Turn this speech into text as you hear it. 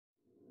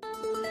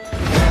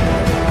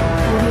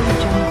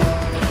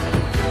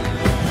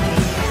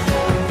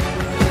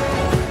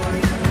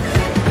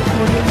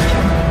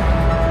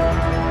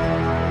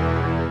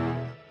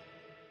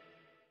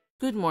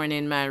Good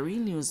morning, my Real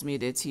News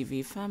Midday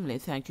TV family.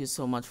 Thank you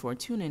so much for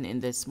tuning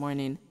in this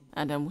morning,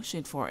 and I'm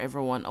wishing for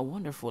everyone a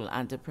wonderful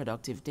and a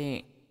productive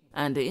day.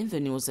 And in the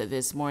news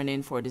this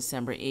morning for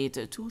December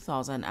 8,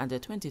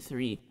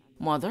 2023,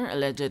 mother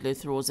allegedly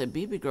throws a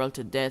baby girl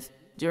to death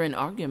during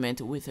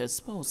argument with her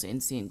spouse in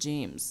St.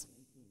 James.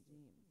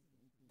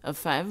 A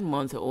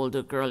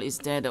 5-month-old girl is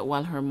dead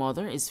while her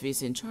mother is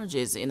facing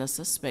charges in a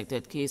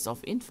suspected case of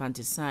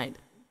infanticide.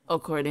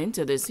 According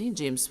to the St.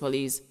 James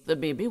police, the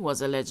baby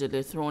was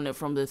allegedly thrown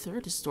from the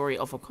third story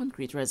of a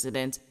concrete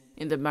residence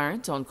in the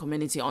Marathon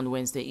community on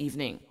Wednesday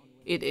evening.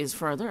 It is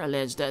further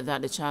alleged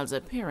that the child's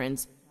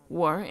parents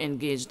were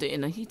engaged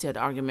in a heated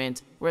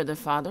argument where the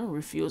father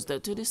refused to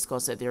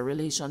discuss their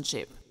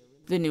relationship.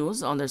 The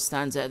news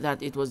understands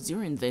that it was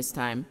during this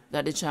time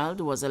that the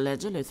child was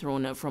allegedly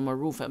thrown from a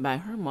roof by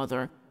her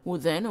mother, who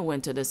then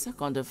went to the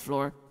second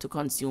floor to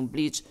consume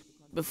bleach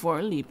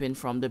before leaping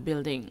from the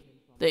building.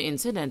 The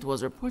incident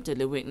was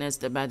reportedly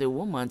witnessed by the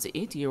woman's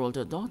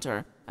 8-year-old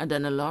daughter, and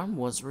an alarm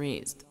was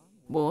raised.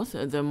 Both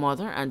the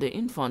mother and the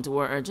infant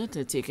were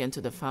urgently taken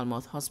to the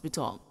Falmouth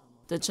Hospital.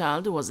 The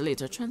child was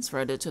later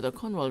transferred to the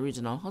Cornwall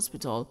Regional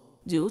Hospital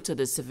due to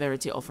the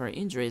severity of her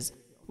injuries,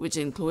 which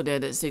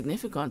included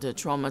significant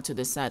trauma to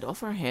the side of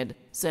her head,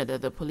 said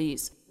the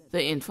police.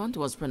 The infant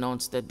was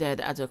pronounced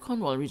dead at the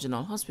Cornwall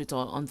Regional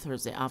Hospital on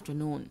Thursday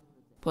afternoon.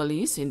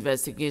 Police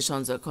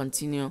investigations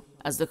continue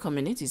as the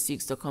community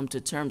seeks to come to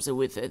terms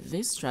with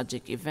this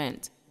tragic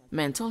event.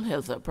 Mental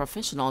health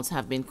professionals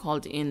have been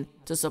called in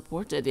to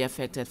support the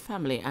affected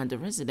family and the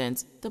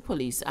residents, the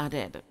police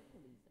added.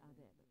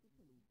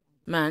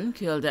 Man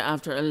killed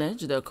after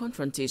alleged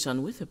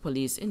confrontation with the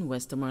police in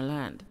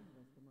Westmoreland.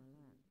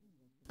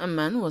 A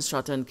man was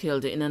shot and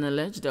killed in an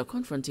alleged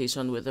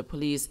confrontation with the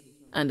police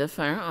and a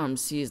firearm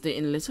seized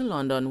in Little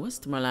London,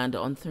 Westmoreland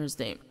on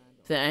Thursday.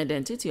 The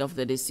identity of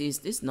the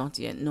deceased is not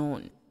yet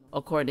known.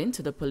 According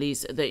to the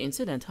police, the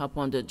incident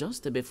happened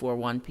just before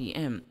 1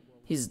 p.m.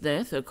 His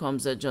death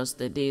comes just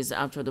days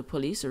after the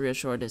police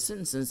reassured the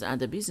citizens and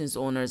the business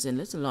owners in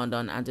Little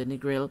London and the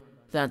Negril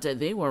that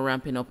they were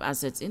ramping up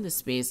assets in the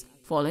space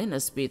following a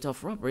spate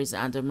of robberies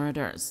and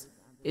murders.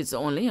 It's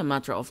only a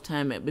matter of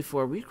time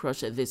before we crush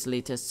this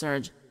latest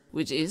surge,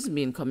 which is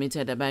being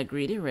committed by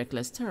greedy,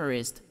 reckless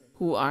terrorists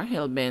who are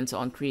hell-bent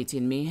on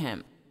creating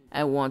mayhem.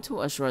 I want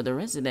to assure the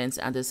residents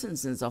and the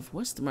citizens of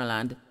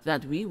Westmoreland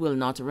that we will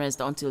not rest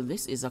until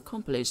this is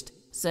accomplished,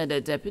 said the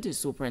Deputy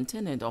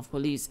Superintendent of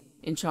Police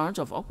in charge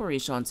of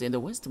operations in the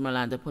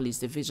Westmoreland Police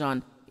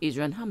Division,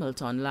 Adrian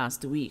Hamilton,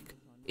 last week.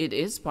 It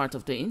is part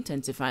of the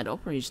intensified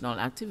operational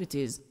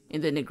activities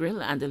in the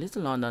Negril and the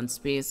Little London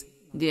space,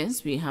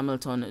 DSP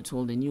Hamilton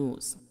told the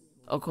news.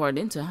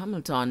 According to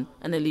Hamilton,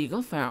 an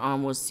illegal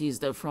firearm was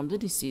seized from the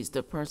deceased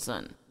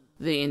person.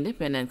 The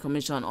Independent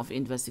Commission of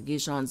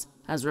Investigations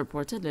has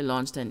reportedly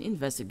launched an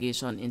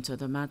investigation into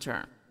the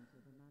matter.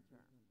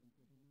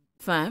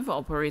 5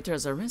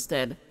 operators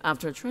arrested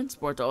after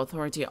Transport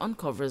Authority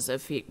uncovers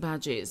fake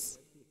badges.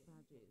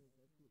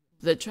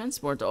 The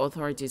Transport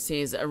Authority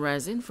says,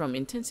 arising from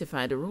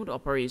intensified road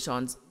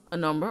operations, a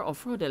number of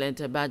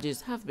fraudulent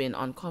badges have been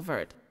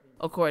uncovered.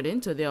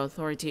 According to the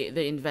authority,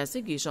 the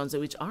investigations,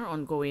 which are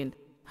ongoing,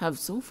 have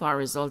so far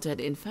resulted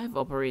in 5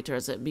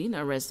 operators being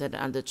arrested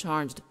and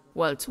charged,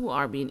 while 2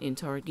 are being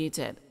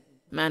interrogated.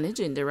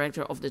 Managing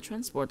Director of the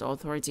Transport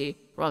Authority,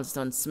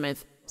 Ralston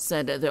Smith,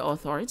 said the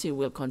authority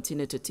will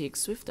continue to take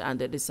swift and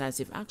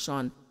decisive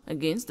action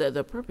against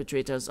the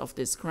perpetrators of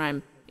this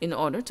crime in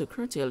order to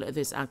curtail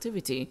this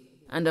activity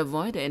and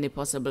avoid any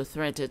possible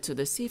threat to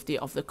the safety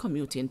of the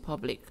commuting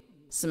public.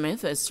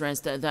 Smith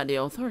stressed that the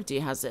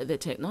authority has the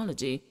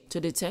technology to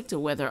detect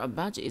whether a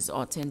badge is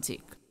authentic.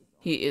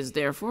 He is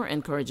therefore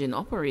encouraging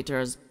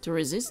operators to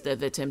resist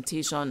the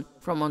temptation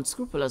from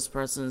unscrupulous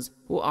persons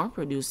who are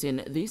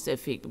producing these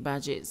fake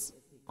badges.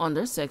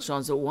 Under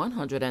Sections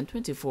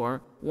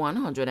 124,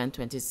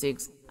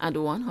 126, and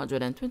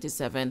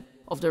 127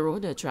 of the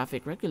Road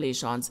Traffic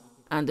Regulations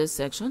and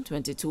Section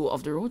 22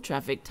 of the Road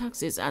Traffic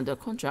Taxis and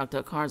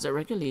Contractor Cars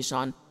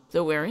Regulation,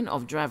 the wearing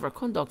of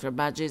driver-conductor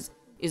badges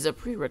is a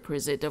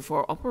prerequisite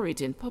for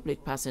operating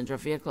public passenger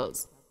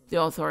vehicles. The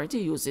authority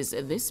uses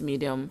this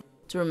medium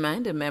to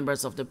remind the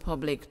members of the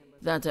public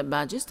that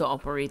badges to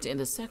operate in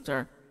the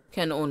sector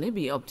can only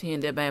be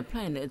obtained by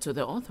applying to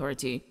the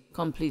authority,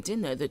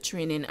 completing the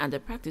training and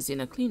practicing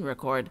a clean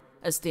record,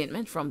 a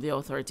statement from the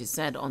authority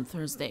said on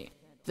Thursday.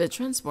 The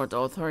Transport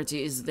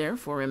Authority is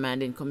therefore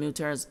reminding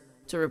commuters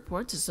to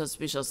report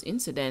suspicious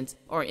incidents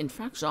or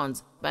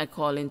infractions by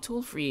calling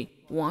toll-free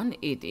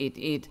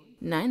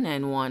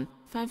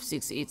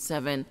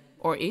 1-888-991-5687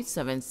 or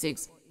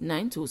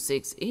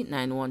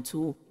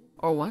 876-926-8912,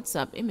 or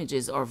WhatsApp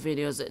images or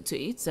videos to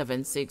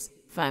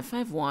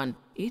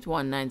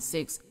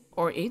 876-551-8196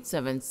 or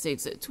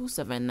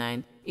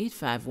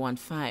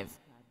 876-279-8515.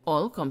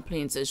 All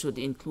complaints should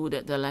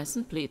include the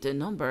license plate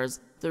numbers,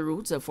 the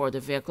routes for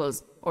the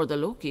vehicles, or the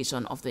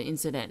location of the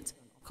incident.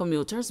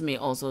 Commuters may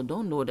also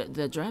download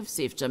the Drive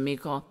Safe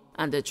Jamaica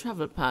and the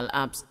TravelPal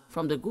apps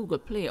from the Google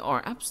Play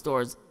or App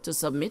stores to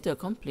submit their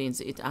complaints,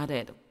 it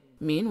added.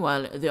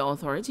 Meanwhile, the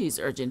authority is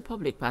urging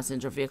public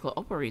passenger vehicle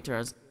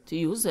operators to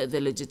use the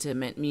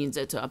legitimate means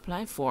to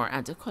apply for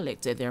and to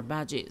collect their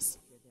badges.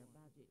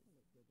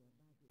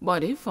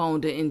 Body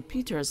found in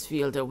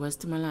Petersfield,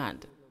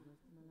 Westmoreland.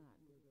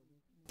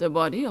 The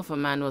body of a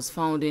man was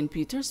found in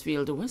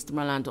Petersfield,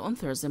 Westmoreland on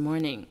Thursday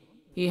morning.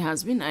 He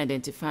has been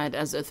identified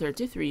as a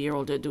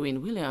 33-year-old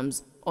Dwayne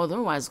Williams,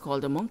 otherwise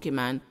called the Monkey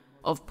Man,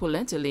 of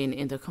Pullet Lane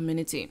in the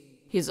community.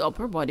 His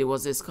upper body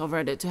was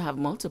discovered to have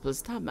multiple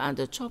stab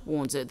and chop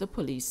wounds, the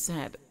police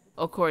said.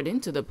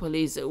 According to the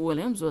police,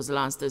 Williams was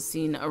last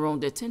seen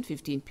around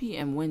 10:15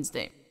 p.m.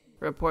 Wednesday.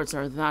 Reports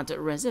are that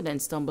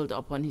residents stumbled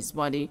upon his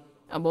body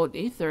about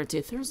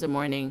 8:30 Thursday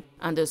morning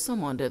and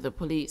summoned the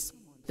police.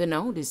 The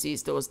now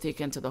deceased was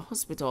taken to the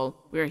hospital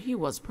where he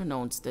was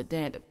pronounced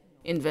dead.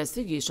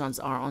 Investigations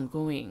are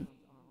ongoing.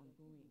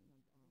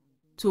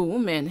 2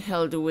 men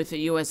held with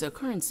U.S.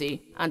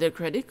 currency and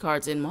credit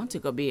cards in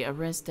Montego Bay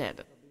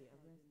arrested.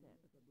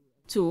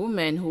 2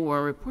 men who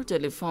were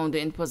reportedly found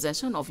in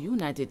possession of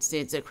United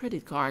States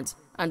credit cards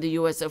and the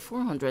U.S.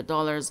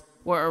 $400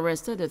 were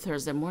arrested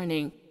Thursday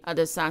morning at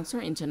the Saxor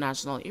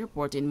International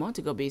Airport in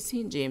Montego Bay,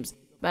 St. James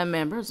by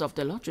members of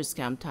the Lottery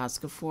Scam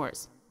Task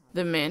Force.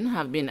 The men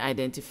have been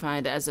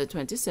identified as a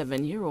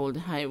 27-year-old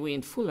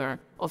Highwayne Fuller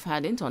of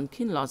Haddington,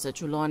 Kinloss,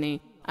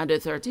 Trelawney, and a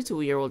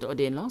 32-year-old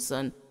O'Dane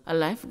Lawson, a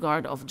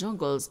lifeguard of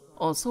Jungles,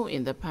 also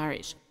in the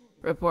parish.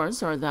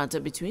 Reports are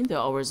that between the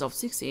hours of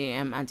 6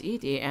 a.m. and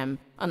 8 a.m.,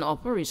 an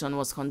operation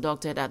was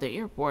conducted at the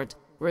airport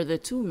where the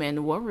 2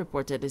 men were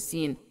reportedly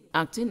seen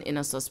acting in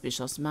a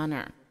suspicious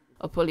manner.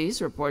 A police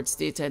report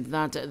stated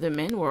that the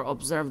men were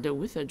observed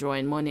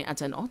withdrawing money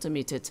at an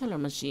automated teller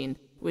machine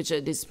which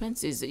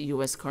dispenses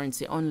U.S.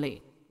 currency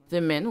only.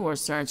 The men were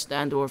searched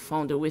and were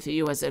found with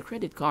U.S.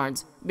 credit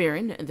cards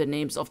bearing the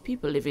names of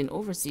people living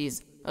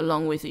overseas,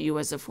 along with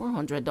U.S.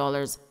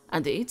 $400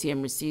 and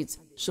ATM receipts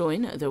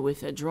showing the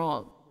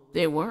withdrawal.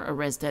 They were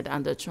arrested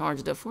and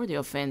charged for the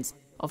offense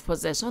of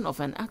possession of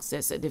an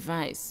access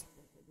device.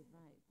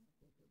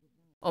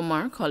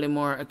 Omar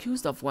Collymore,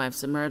 accused of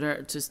wife's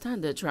murder, to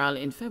stand the trial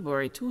in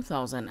February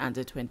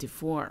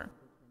 2024.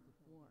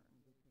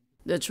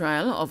 The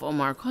trial of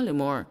Omar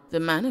Collymore, the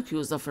man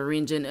accused of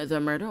arranging the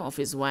murder of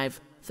his wife,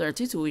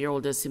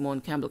 32-year-old Simone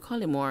Campbell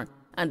Collymore,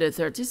 and a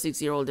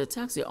 36-year-old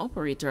taxi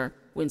operator,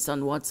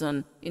 Winston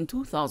Watson, in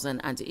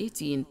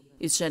 2018,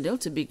 is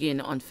scheduled to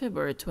begin on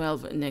February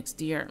 12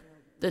 next year.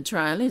 The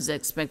trial is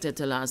expected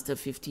to last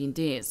 15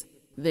 days.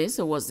 This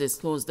was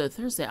disclosed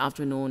Thursday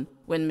afternoon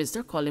when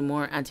Mr.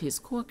 Collymore and his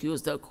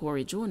co-accused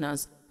Corey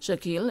Jonas,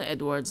 Shaquille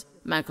Edwards,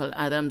 Michael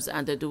Adams,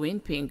 and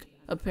Dwayne Pink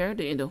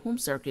appeared in the Home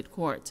Circuit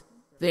Court.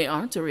 They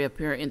are to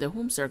reappear in the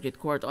Home Circuit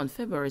Court on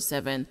February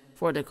 7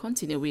 for the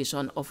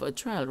continuation of a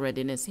trial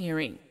readiness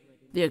hearing.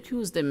 The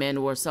accused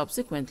men were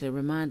subsequently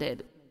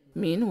remanded.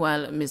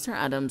 Meanwhile, Mr.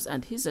 Adams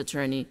and his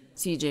attorney,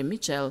 C.J.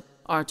 Mitchell,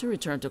 are to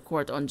return to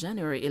court on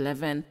January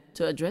 11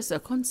 to address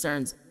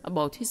concerns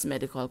about his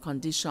medical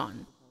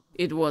condition.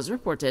 It was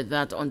reported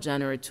that on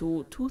January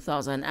 2,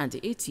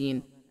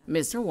 2018,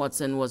 Mr.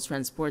 Watson was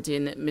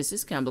transporting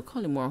Mrs. Campbell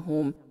Collymore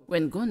home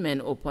when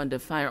gunmen opened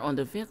fire on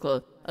the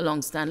vehicle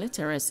along Stanley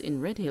Terrace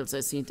in Red Hills,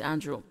 St.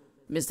 Andrew.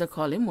 Mr.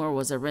 Collymore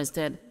was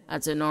arrested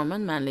at the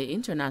Norman Manley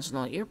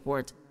International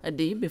Airport a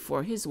day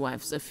before his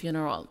wife's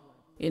funeral.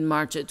 In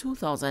March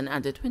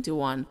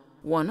 2021,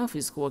 one of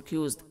his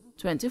co-accused,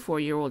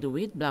 24-year-old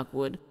Wade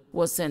Blackwood,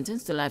 was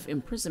sentenced to life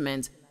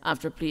imprisonment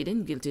after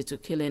pleading guilty to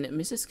killing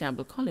Mrs.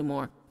 Campbell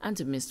Collymore and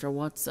Mr.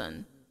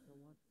 Watson.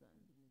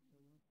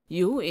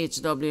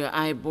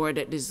 UHWI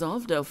Board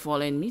dissolved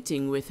following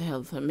meeting with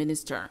Health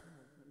Minister.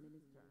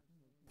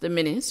 The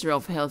Ministry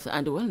of Health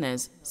and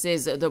Wellness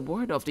says the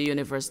board of the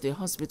University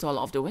Hospital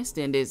of the West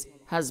Indies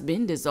has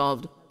been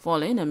dissolved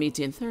following a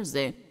meeting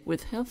Thursday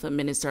with Health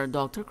Minister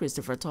Dr.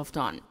 Christopher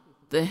Tufton.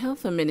 The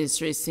Health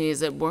Ministry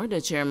says Board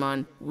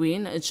Chairman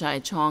Win Chai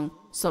Chong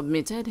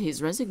submitted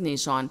his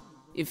resignation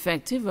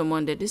effective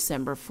Monday,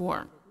 December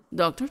 4.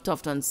 Dr.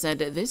 Tufton said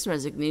this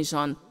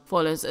resignation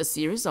follows a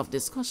series of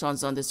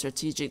discussions on the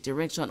strategic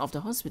direction of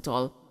the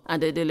hospital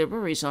and the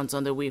deliberations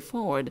on the way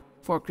forward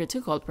for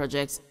critical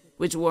projects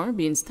which were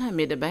being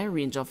stymied by a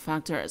range of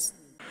factors.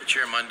 The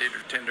chairman did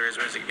tender his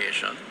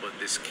resignation, but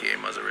this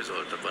came as a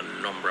result of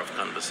a number of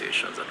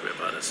conversations that we've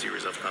had, a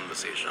series of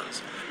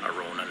conversations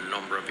around a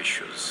number of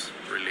issues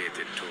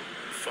related to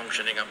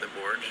functioning of the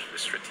board, the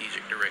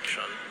strategic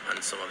direction,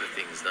 and some of the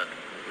things that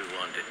we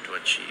wanted to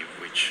achieve,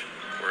 which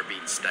were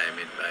being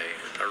stymied by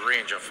a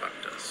range of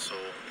factors. So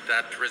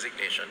that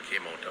resignation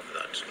came out of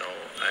that. Now,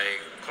 I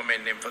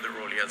commend him for the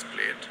role he has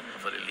played,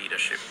 for the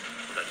leadership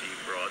that he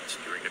brought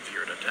during the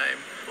period of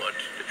time. But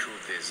the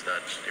truth is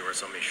that there were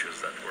some issues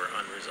that were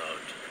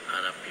unresolved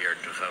and appeared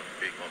to have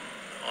become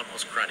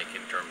almost chronic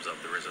in terms of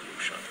the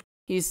resolution.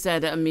 He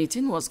said a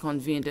meeting was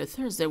convened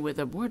Thursday with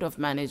the Board of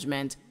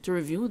Management to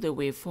review the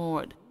way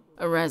forward.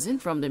 Arising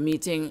from the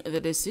meeting, the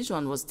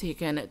decision was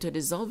taken to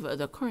dissolve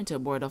the current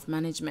Board of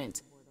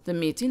Management. The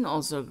meeting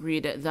also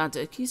agreed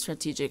that key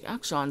strategic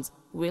actions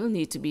will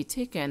need to be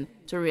taken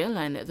to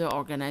realign the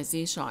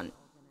organization.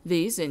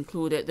 These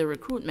included the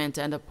recruitment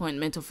and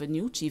appointment of a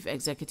new chief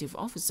executive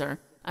officer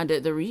and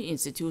the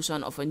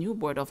reinstitution of a new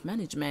board of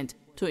management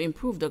to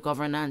improve the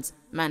governance,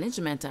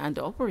 management, and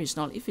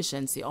operational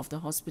efficiency of the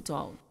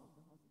hospital.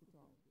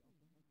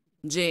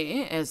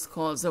 JAS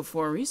calls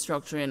for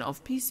restructuring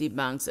of PC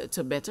banks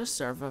to better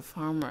serve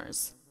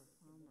farmers.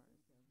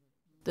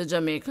 The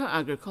Jamaica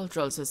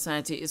Agricultural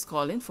Society is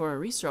calling for a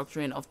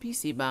restructuring of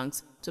PC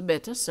banks to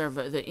better serve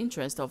the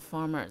interest of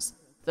farmers.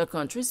 The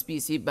country's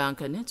PC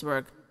bank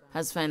network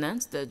has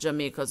financed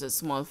Jamaica's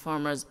small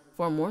farmers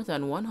for more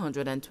than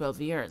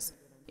 112 years.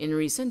 In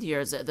recent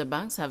years, the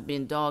banks have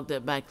been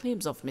dogged by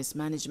claims of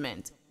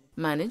mismanagement.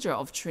 Manager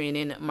of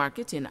Training,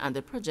 Marketing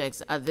and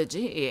Projects at the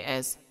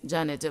JAS,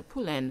 Janet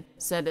Pullen,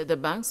 said the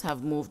banks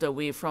have moved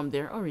away from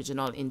their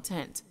original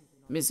intent.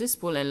 Mrs.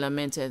 Pullen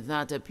lamented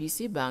that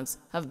PC banks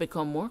have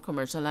become more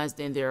commercialized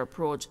in their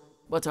approach,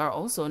 but are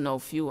also now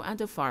few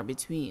and far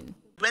between.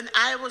 When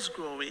I was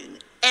growing,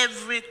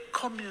 every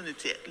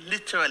community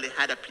literally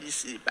had a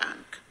PC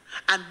bank.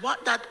 And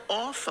what that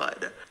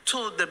offered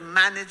to the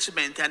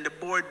management and the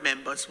board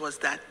members was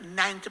that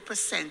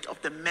 90%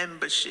 of the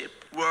membership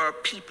were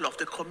people of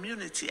the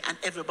community, and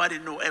everybody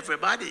knew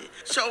everybody.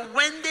 So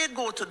when they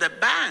go to the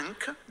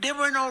bank, there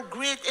were no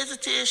great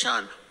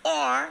hesitation.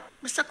 Or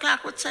Mr.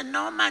 Clark would say,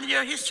 no, man,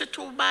 your history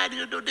too bad,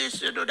 you do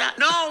this, you do that.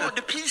 No,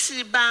 the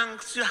PC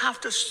banks, you have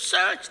to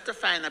search to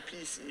find a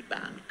PC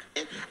bank.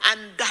 And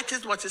that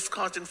is what is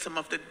causing some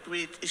of the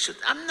great issues.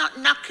 I'm not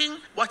knocking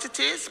what it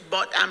is,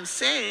 but I'm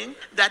saying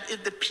that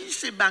if the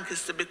PC bank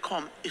is to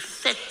become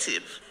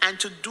effective and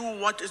to do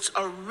what its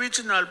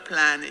original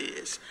plan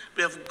is,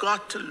 we have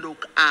got to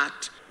look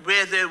at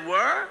where they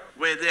were,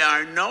 where they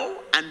are now,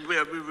 and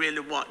where we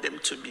really want them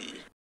to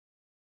be.